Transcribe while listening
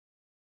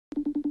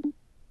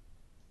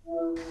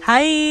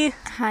Hi!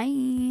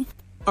 Hi.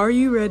 Are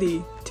you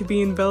ready to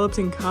be enveloped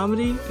in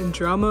comedy and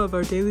drama of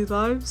our daily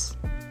lives?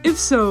 If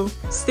so,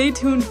 stay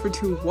tuned for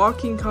two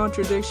walking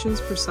contradictions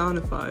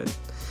personified.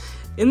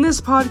 In this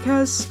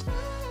podcast,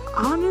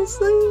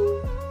 honestly,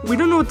 we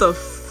don't know what the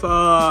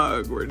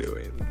fuck we're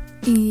doing.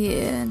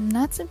 Yeah,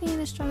 not to be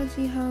an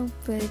astrology hoe,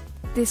 but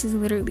this is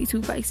literally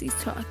two Pisces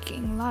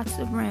talking. Lots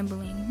of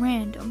rambling,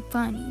 random,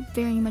 funny.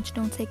 Very much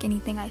don't take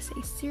anything I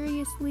say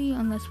seriously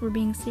unless we're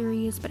being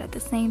serious, but at the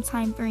same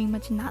time, very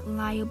much not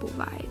liable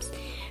vibes.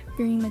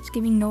 Very much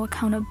giving no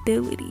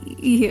accountability.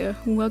 Yeah,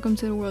 welcome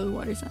to the world of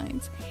water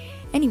signs.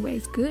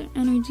 Anyways, good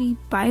energy.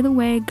 By the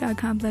way, God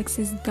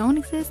complexes don't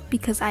exist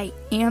because I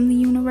am the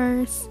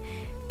universe.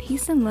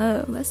 Peace and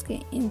love. Let's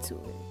get into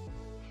it.